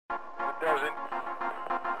It doesn't.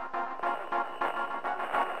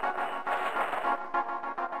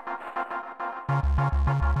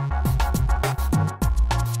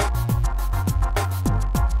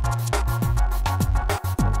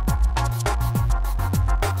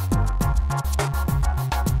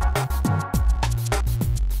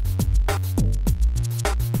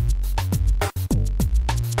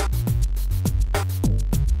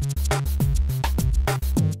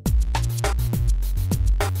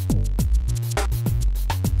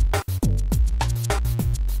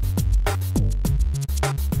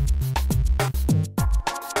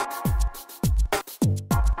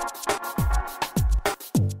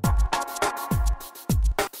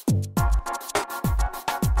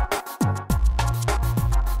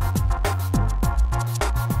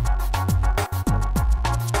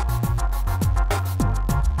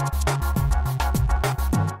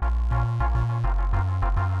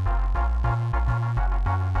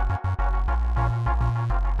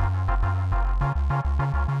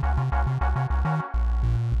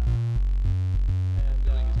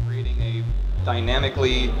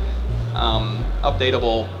 Dynamically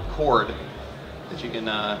updatable chord that you can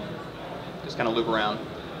just kind of loop around.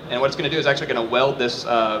 And what it's going to do is actually going to weld this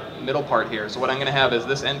middle part here. So what I'm going to have is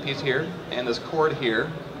this end piece here and this chord here.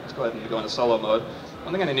 Let's go ahead and go into solo mode.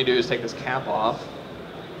 One thing I need to do is take this cap off.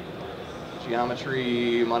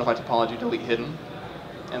 Geometry, modify topology, delete hidden.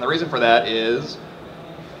 And the reason for that is,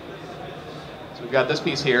 so we've got this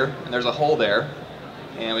piece here, and there's a hole there,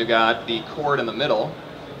 and we've got the chord in the middle.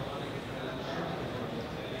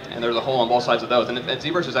 And there's a hole on both sides of those. And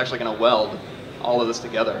ZBrush is actually going to weld all of this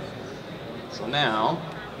together. So now,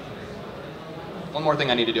 one more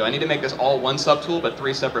thing I need to do. I need to make this all one subtool, but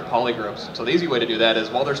 3 separate polygroups. So the easy way to do that is,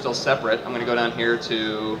 while they're still separate, I'm going to go down here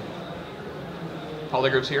to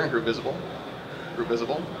Polygroups here and Group Visible. Group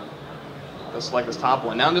Visible. I'll select this top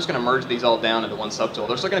one. Now I'm just going to merge these all down into one subtool.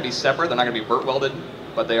 They're still going to be separate. They're not going to be vert welded,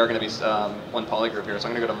 but they are going to be one polygroup here. So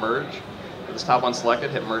I'm going to go to Merge. With this top one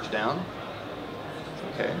selected, hit Merge Down.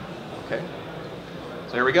 Okay, okay.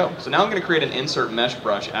 So here we go. So now I'm going to create an insert mesh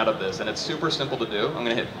brush out of this, and it's super simple to do. I'm going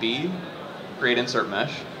to hit B, create insert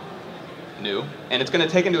mesh, new, and it's going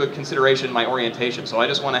to take into consideration my orientation. So I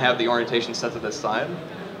just want to have the orientation set to this side.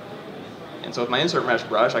 And so with my insert mesh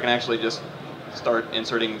brush, I can actually just start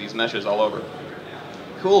inserting these meshes all over.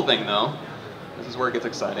 Cool thing though, this is where it gets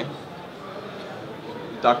exciting.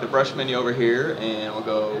 Dock the brush menu over here, and we'll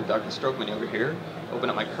go dock the stroke menu over here. Open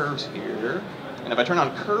up my curves here. And if I turn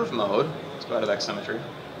on curve mode, let's go out of X symmetry,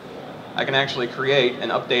 I can actually create an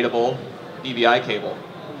updatable DVI cable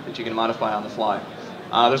that you can modify on the fly.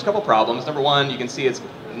 There's a couple problems. Number one, you can see it's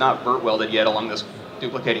not vert welded yet along this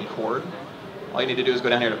duplicating chord. All you need to do is go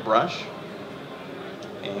down here to brush,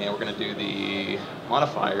 and we're going to do the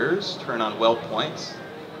modifiers, turn on weld points.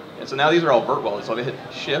 And so now these are all vert welded. So if I hit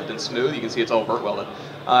shift and smooth, you can see it's all vert welded.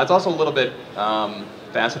 It's also a little bit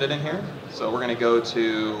faceted in here. So we're going to go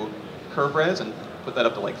to curve res and put that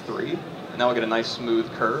up to like 3. And now we'll get a nice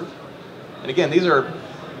smooth curve. And again, these are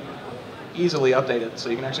easily updated. So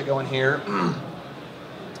you can actually go in here,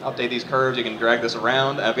 update these curves. You can drag this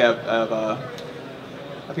around. Up here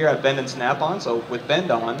I have bend and snap on. So with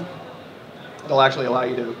bend on, it'll actually allow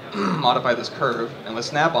you to modify this curve. And with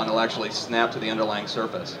snap on, it'll actually snap to the underlying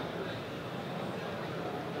surface.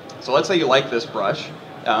 So let's say you like this brush.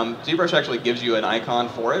 ZBrush actually gives you an icon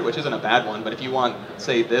for it, which isn't a bad one. But if you want,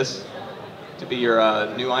 say, this to be your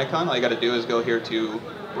new icon, all you got to do is go here to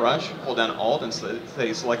Brush, hold down Alt, and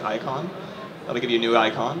say Select Icon. That'll give you a new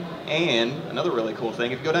icon. And another really cool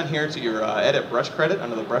thing, if you go down here to your Edit Brush Credit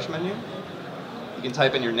under the Brush menu, you can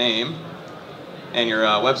type in your name and your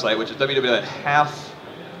website, which is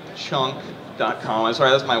www.halfchunk.com. I'm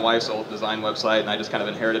sorry, that's my wife's old design website, and I just kind of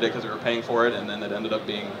inherited it because we were paying for it, and then it ended up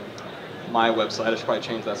being my website. I should probably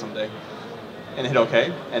change that someday. And hit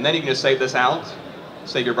OK. And then you can just save this out.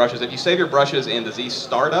 Save your brushes. If you save your brushes in the Z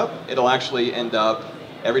Startup, it'll actually end up,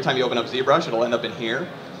 every time you open up ZBrush, it'll end up in here.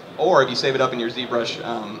 Or if you save it up in your ZBrush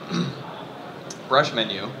brush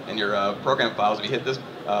menu in your program files, if you hit this,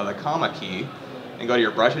 the comma key, and go to your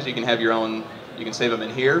brushes, you can have your own, you can save them in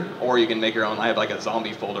here, or you can make your own. I have like a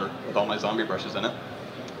zombie folder with all my zombie brushes in it.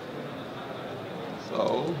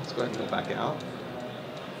 So let's go ahead and go back out.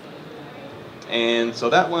 And so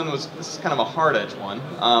that one was, this is kind of a hard edge one.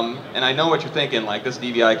 And I know what you're thinking, like this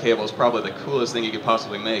DVI cable is probably the coolest thing you could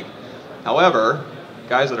possibly make. However,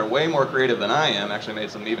 guys that are way more creative than I am actually made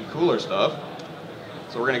some even cooler stuff.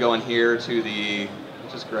 So we're going to go in here to the,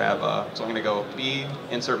 just grab, so I'm going to go B,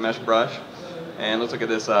 insert mesh brush, and let's look at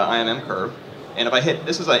this IMM curve. And if I hit,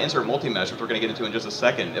 this is an insert multi-mesh, which we're going to get into in just a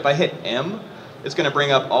second. If I hit M, it's going to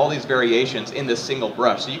bring up all these variations in this single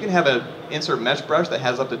brush. So you can have an insert mesh brush that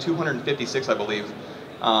has up to 256, I believe,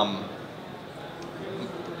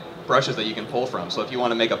 brushes that you can pull from. So if you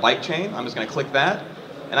want to make a bike chain, I'm just going to click that.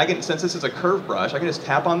 And I can, since this is a curved brush, I can just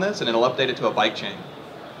tap on this and it'll update it to a bike chain.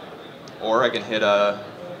 Or I can hit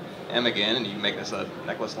M again and you can make this a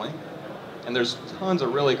necklace link. And there's tons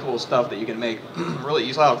of really cool stuff that you can make. Really,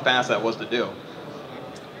 you saw how fast that was to do.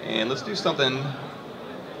 And let's do something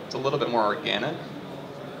that's a little bit more organic.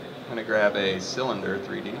 I'm going to grab a cylinder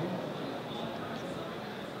 3D.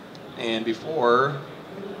 And before,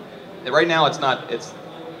 right now it's not, it's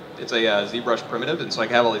a ZBrush primitive, and so I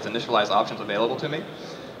have all these initialized options available to me.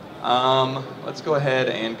 Let's go ahead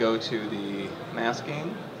and go to the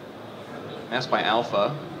masking, mask by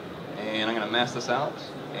alpha, and I'm going to mask this out,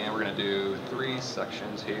 and we're going to do 3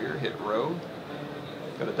 sections here, hit row,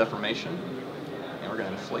 go to deformation, and we're going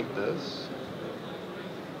to inflate this.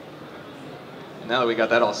 And now that we got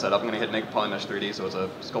that all set up, I'm going to hit Make Polymesh 3D, so it's a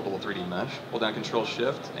sculptable 3D mesh. Hold down Control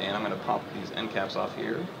Shift, and I'm going to pop these end caps off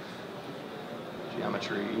here.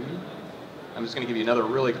 Geometry. I'm just going to give you another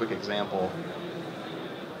really quick example.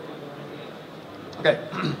 Okay,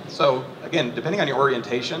 so again, depending on your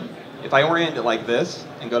orientation, if I orient it like this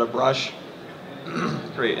and go to Brush,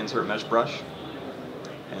 create Insert Mesh Brush,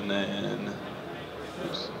 and then,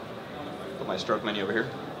 oops, put my stroke menu over here.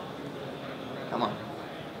 Come on.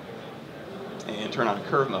 And turn on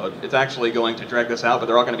curve mode, it's actually going to drag this out, but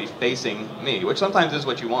they're all going to be facing me, which sometimes is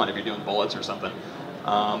what you want if you're doing bullets or something.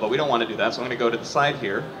 But we don't want to do that, so I'm going to go to the side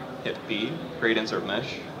here, hit B, create insert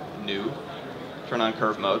mesh, new, turn on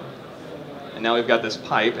curve mode. And now we've got this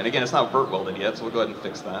pipe, and again, it's not vert welded yet, so we'll go ahead and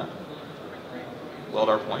fix that. Weld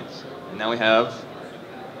our points. And now we have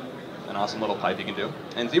an awesome little pipe you can do.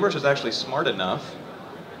 And ZBrush is actually smart enough,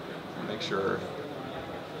 make sure,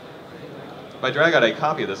 if I drag out a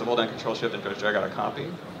copy of this, I hold down Control Shift and drag out a copy,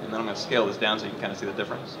 and then I'm going to scale this down so you can kind of see the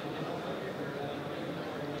difference.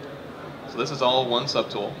 So this is all one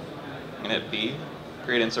subtool. I'm going to hit B,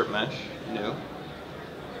 create insert mesh, new,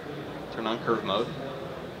 turn on curve mode,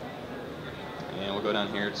 and we'll go down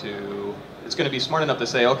here to, it's going to be smart enough to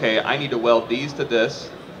say, okay, I need to weld these to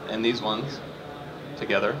this and these ones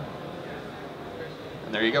together,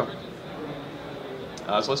 and there you go.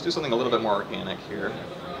 So let's do something a little bit more organic here.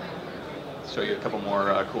 Show you a couple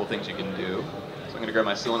more cool things you can do. So I'm going to grab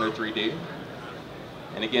my cylinder 3D.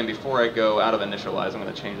 And again, before I go out of initialize, I'm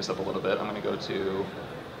going to change this up a little bit. I'm going to go to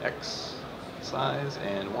X size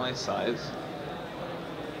and Y size.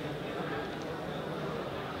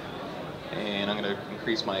 And I'm going to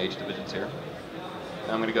increase my H divisions here.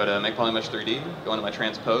 Now I'm going to go to Make Polymesh 3D, go into my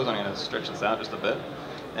transpose. I'm going to stretch this out just a bit.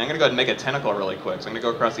 And I'm going to go ahead and make a tentacle really quick. So I'm going to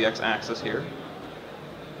go across the X axis here.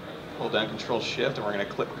 Hold down Control Shift, and we're going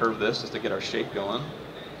to clip curve this just to get our shape going.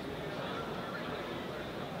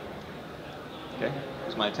 Okay,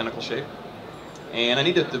 here's my tentacle shape. And I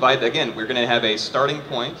need to divide, again, we're going to have a starting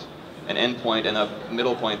point, an end point, and a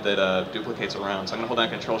middle point that duplicates around. So I'm going to hold down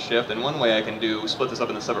Control Shift, and one way I can do, split this up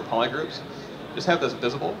into separate polygroups, just have this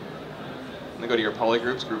visible, and then go to your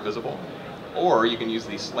polygroups, group visible. Or you can use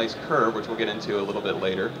the slice curve, which we'll get into a little bit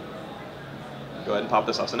later. Go ahead and pop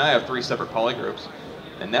this off. So now I have 3 separate polygroups.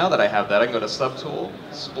 And now that I have that, I can go to Subtool,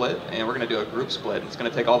 Split, and we're going to do a group split. It's going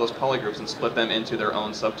to take all those polygroups and split them into their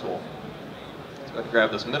own subtool. So I can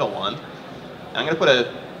grab this middle one. And I'm going to put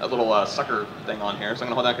a little sucker thing on here. So I'm going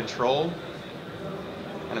to hold down Control.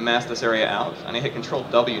 I'm going to mask this area out. I'm going to hit Control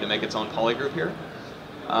W to make its own polygroup here.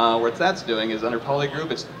 What that's doing is under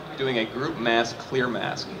Polygroup, it's doing a Group Mask Clear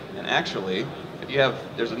Mask. And actually, if you have,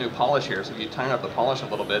 there's a new polish here, so if you tighten up the polish a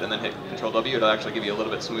little bit and then hit Control W, it'll actually give you a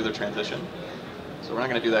little bit smoother transition. So we're not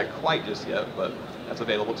going to do that quite just yet, but that's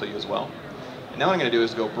available to you as well. And now what I'm going to do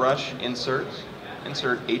is go Brush, Insert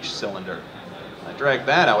H cylinder. I drag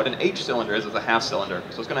that out. What an H cylinder is a half cylinder,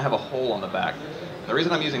 so it's going to have a hole on the back. The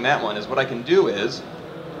reason I'm using that one is what I can do is,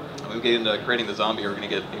 when we get into creating the zombie, we're going to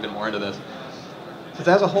get even more into this. Since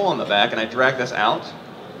it has a hole on the back and I drag this out,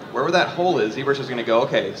 wherever that hole is, ZBrush is going to go,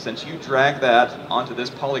 okay, since you drag that onto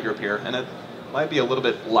this polygroup here, and it might be a little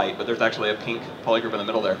bit light, but there's actually a pink polygroup in the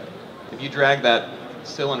middle there. If you drag that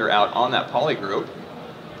cylinder out on that polygroup,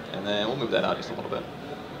 and then we'll move that out just a little bit.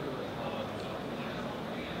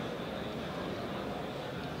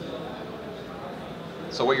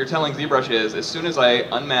 So what you're telling ZBrush is, as soon as I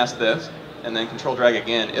unmask this, and then Control drag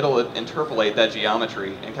again, it'll interpolate that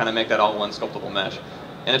geometry and kind of make that all one sculptable mesh.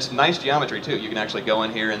 And it's nice geometry too. You can actually go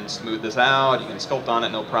in here and smooth this out, you can sculpt on it,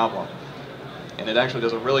 no problem. And it actually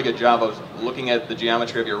does a really good job of looking at the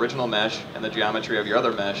geometry of your original mesh and the geometry of your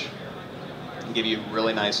other mesh, and give you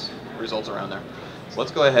really nice results around there. So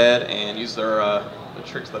let's go ahead and use their the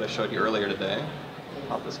tricks that I showed you earlier today.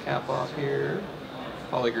 Pop this cap off here.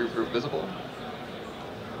 Polygroup group visible.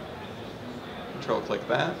 Control click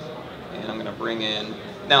that. And I'm going to bring in,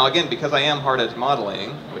 now again, because I am hard edge modeling,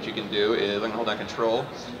 what you can do is, I'm going to hold down Control.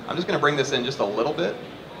 I'm just going to bring this in just a little bit.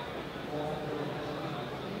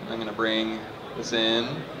 I'm going to bring this in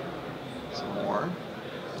some more. I'm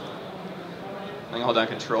going to hold down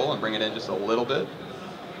Control and bring it in just a little bit.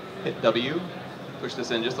 Hit W, push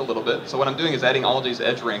this in just a little bit. So what I'm doing is adding all of these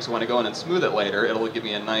edge rings, so when I go in and smooth it later, it'll give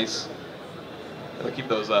me a nice, it'll keep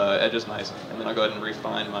those edges nice. And then I'll go ahead and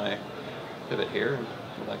refine my pivot here and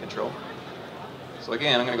hold down Control. So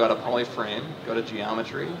again, I'm going to go to Polyframe, go to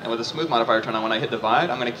Geometry, and with the Smooth modifier turned on, when I hit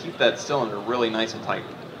Divide, I'm going to keep that cylinder really nice and tight.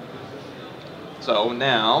 So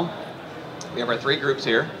now, we have our 3 groups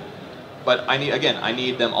here, but I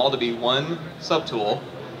need them all to be one subtool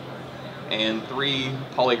and 3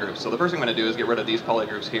 polygroups. So the first thing I'm going to do is get rid of these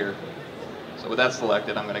polygroups here. So with that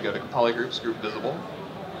selected, I'm going to go to Polygroups, Group Visible,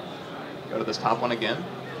 go to this top one again,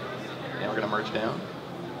 and we're going to merge down.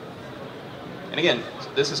 And again,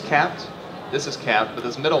 this is capped, but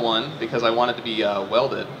this middle one, because I want it to be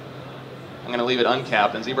welded, I'm going to leave it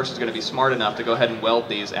uncapped, and ZBrush is going to be smart enough to go ahead and weld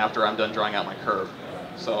these after I'm done drawing out my curve.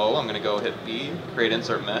 So I'm going to go hit B, create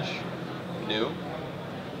Insert Mesh, New,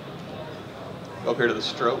 go up here to the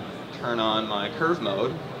stroke, turn on my curve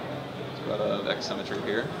mode, let's go to Vex Symmetry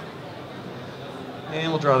here,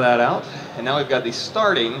 and we'll draw that out. And now we've got the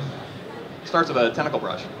starts with a tentacle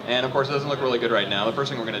brush. And of course it doesn't look really good right now. The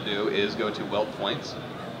first thing we're going to do is go to Weld Points,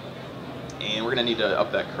 and we're going to need to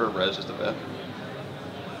up that curve res just a bit.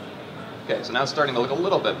 Okay, so now it's starting to look a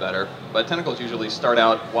little bit better, but tentacles usually start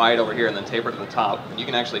out wide over here and then taper to the top. And you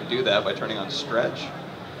can actually do that by turning on Stretch,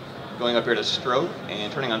 going up here to Stroke,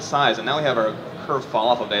 and turning on Size. And now we have our curve fall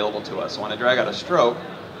off available to us. So when I drag out a stroke,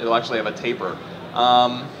 it'll actually have a taper.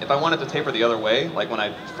 If I want it to taper the other way, like when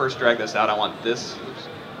I first drag this out, I want this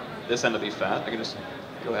end to be fat. I can just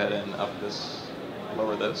go ahead and up this,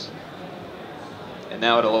 lower this. And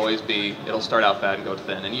now it'll start out fat and go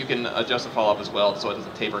thin. And you can adjust the fall off as well so it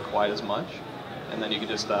doesn't taper quite as much. And then you can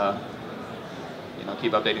just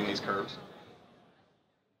keep updating these curves.